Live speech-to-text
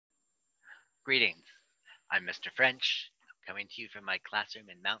Greetings. I'm Mr. French, coming to you from my classroom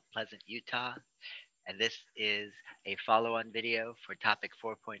in Mount Pleasant, Utah, and this is a follow-on video for topic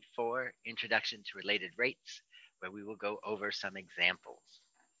 4.4, Introduction to Related Rates, where we will go over some examples.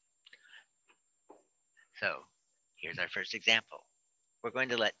 So, here's our first example. We're going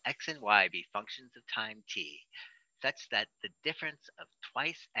to let x and y be functions of time t, such that the difference of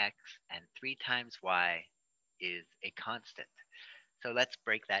twice x and 3 times y is a constant. So let's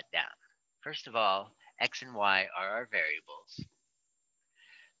break that down. First of all, x and y are our variables,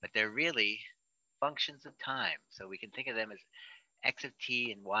 but they're really functions of time. So we can think of them as x of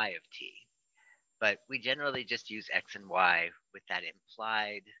t and y of t. But we generally just use x and y with that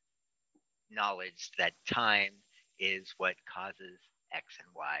implied knowledge that time is what causes x and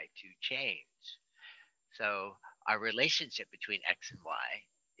y to change. So our relationship between x and y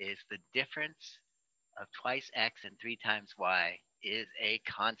is the difference of twice x and 3 times y is a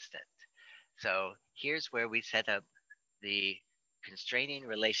constant. So here's where we set up the constraining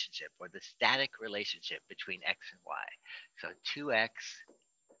relationship or the static relationship between x and y. So 2x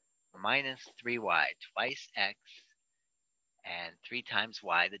minus 3y, twice x and 3 times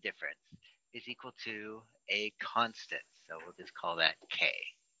y, the difference, is equal to a constant. So we'll just call that k.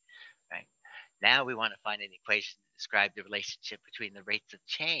 Right? Now we want to find an equation to describe the relationship between the rates of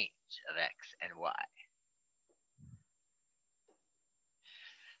change of x and y.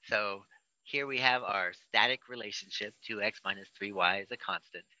 So here we have our static relationship, 2x minus 3y is a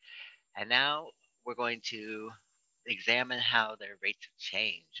constant. And now we're going to examine how their rates of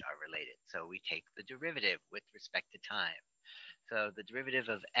change are related. So we take the derivative with respect to time. So the derivative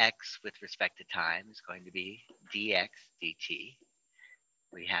of x with respect to time is going to be dx dt.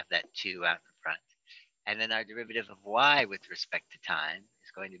 We have that 2 out in front. And then our derivative of y with respect to time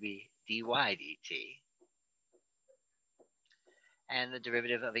is going to be dy dt. And the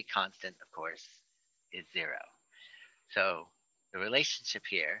derivative of a constant, of course, is 0. So the relationship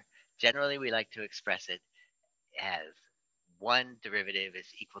here, generally we like to express it as one derivative is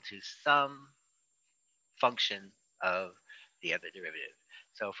equal to some function of the other derivative.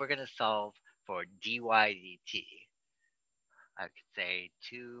 So if we're going to solve for dy dt, I could say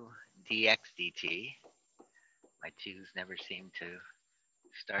 2 dx dt. My 2's never seem to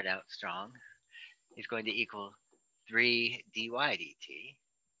start out strong. Is going to equal 3 dy dt.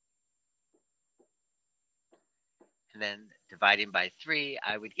 And then dividing by 3,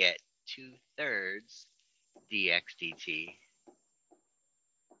 I would get 2/3 dx dt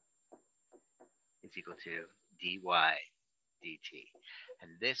is equal to dy dt.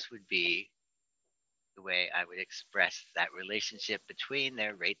 And this would be the way I would express that relationship between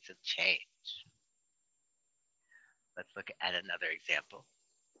their rates of change. Let's look at another example.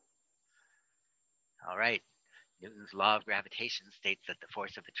 All right. Newton's law of gravitation states that the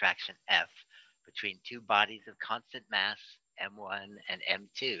force of attraction F between two bodies of constant mass, m1 and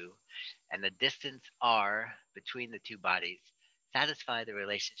m2, and the distance r between the two bodies satisfy the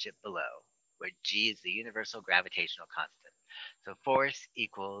relationship below, where g is the universal gravitational constant. So force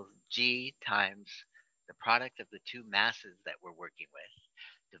equals g times the product of the two masses that we're working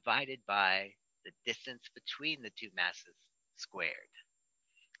with, divided by the distance between the two masses squared.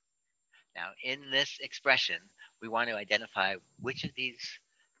 Now, in this expression, we want to identify which of these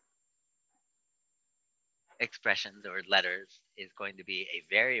expressions or letters is going to be a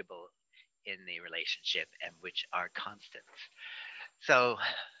variable in the relationship and which are constants. So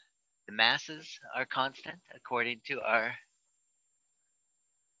the masses are constant according to our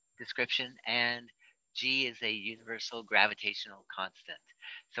description, and g is a universal gravitational constant.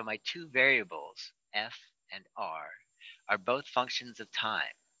 So my two variables, f and r, are both functions of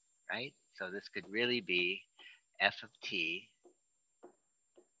time, right? So this could really be f of t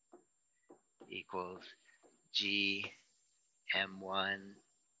equals g m1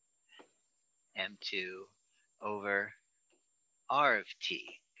 m2 over r of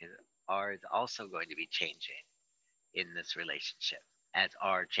t, because r is also going to be changing in this relationship. As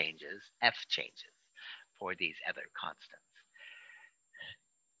r changes, f changes for these other constants.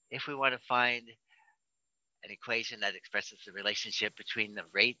 If we want to find an equation that expresses the relationship between the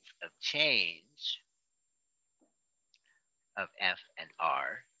rates of change of f and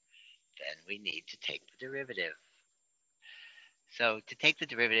r, then we need to take the derivative. So to take the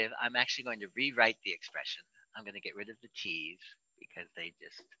derivative, I'm actually going to rewrite the expression. I'm going to get rid of the t's because they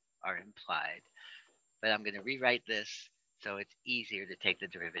just are implied. But I'm going to rewrite this so it's easier to take the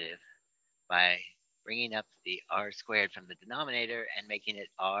derivative by bringing up the r squared from the denominator and making it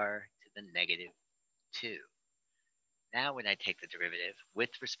r to the negative 2. Now when I take the derivative with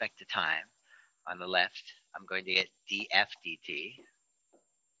respect to time, on the left, I'm going to get df dt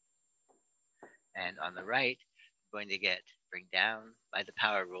And on the right, I'm going to bring down by the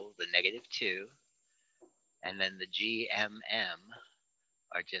power rule the -2, and then the GMM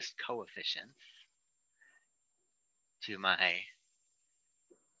are just coefficients to my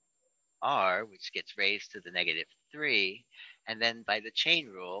R, which gets raised to the -3. And then by the chain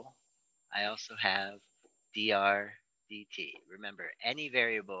rule, I also have dr dt. Remember, any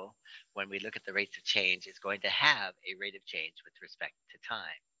variable, when we look at the rates of change, is going to have a rate of change with respect to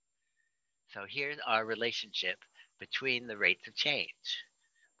time. So here's our relationship between the rates of change.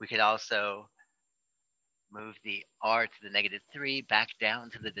 We could also move the r to the -3 back down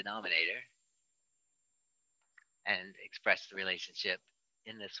to the denominator and express the relationship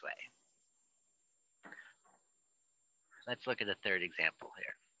in this way. Let's look at a third example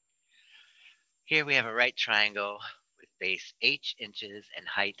here. Here we have a right triangle with base h inches and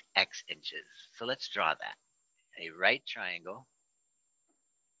height x inches. So let's draw that. A right triangle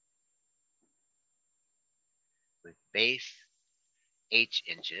with base h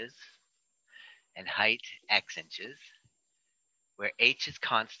inches and height x inches, where h is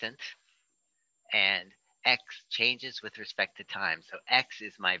constant and x changes with respect to time. So x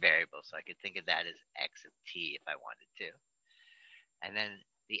is my variable, so I could think of that as x of t if I wanted to. And then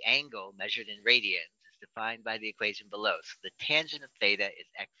the angle measured in radians is defined by the equation below. So the tangent of theta is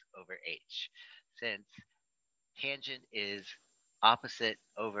x over h. Since tangent is opposite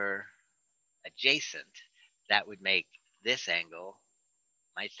over adjacent, that would make this angle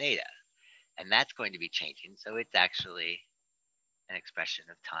my theta. And that's going to be changing, so it's actually an expression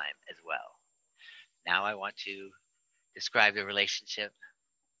of time as well. Now I want to describe the relationship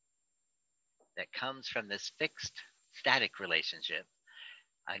that comes from this fixed static relationship.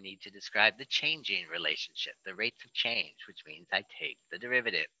 I need to describe the changing relationship, the rates of change, which means I take the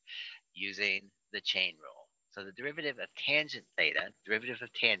derivative using the chain rule. So the derivative of tangent theta, derivative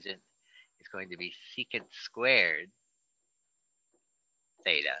of tangent, is going to be secant squared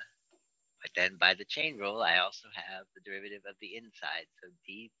theta. But then by the chain rule, I also have the derivative of the inside, so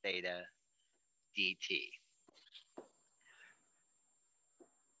d theta dt.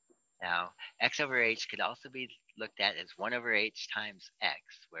 Now, x over h could also be looked at as 1 over h times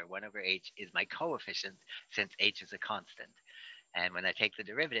x, where 1 over h is my coefficient since h is a constant. And when I take the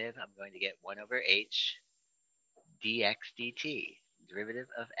derivative, I'm going to get 1 over h dx dt, derivative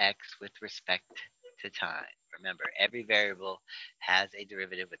of x with respect to time. Remember, every variable has a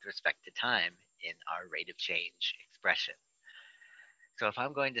derivative with respect to time in our rate of change expression. So if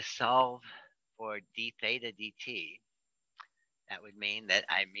I'm going to solve for d theta dt, that would mean that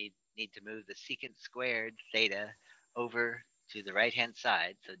I need to move the secant squared theta over to the right-hand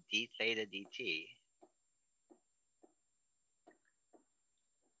side. So d theta dt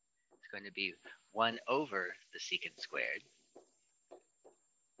is going to be 1 over the secant squared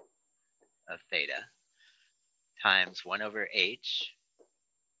of theta times 1 over h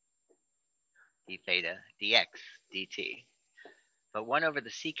d theta dx dt. But 1 over the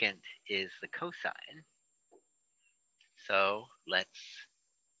secant is the cosine. So let's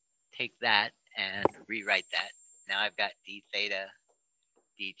take that and rewrite that. Now I've got d theta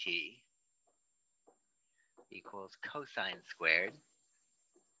dt equals cosine squared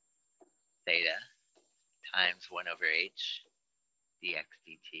theta times 1 over h dx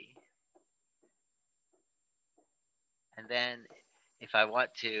dt. And then if I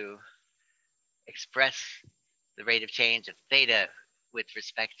want to express the rate of change of theta with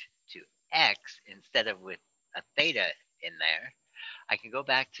respect to x instead of with a theta in there, I can go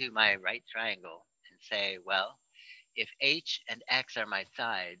back to my right triangle and say, well, if h and x are my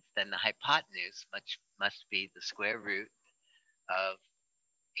sides, then the hypotenuse must be the square root of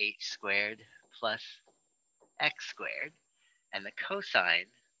h squared plus x squared. And the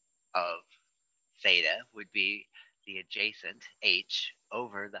cosine of theta would be the adjacent h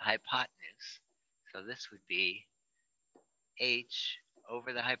over the hypotenuse. So this would be h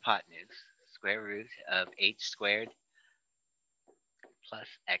over the hypotenuse, square root of h squared plus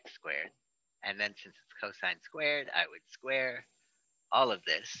x squared. And then since it's cosine squared, I would square all of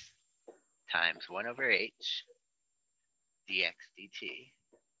this times 1 over h dx dt.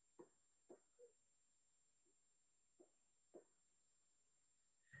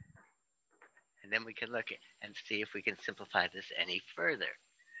 And then we can look at and see if we can simplify this any further.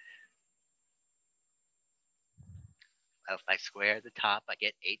 Well, if I square the top, I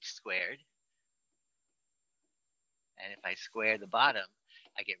get h squared. And if I square the bottom,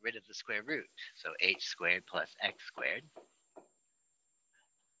 I get rid of the square root. So h squared plus x squared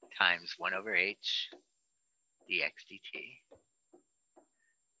times 1 over h dx dt.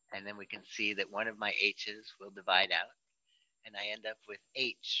 And then we can see that one of my h's will divide out, and I end up with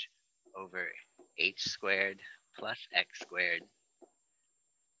h over h squared plus x squared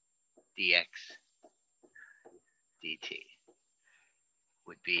dx dt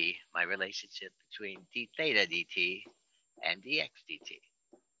would be my relationship between d theta dt and dx dt.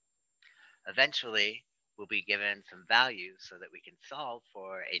 Eventually, we'll be given some values so that we can solve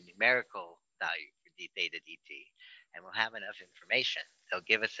for a numerical value for d theta dt, and we'll have enough information. They'll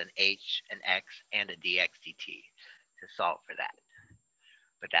give us an h, an x, and a dx dt to solve for that.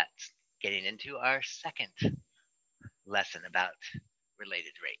 But that's getting into our second lesson about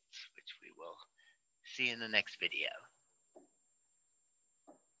related rates, which we will see in the next video.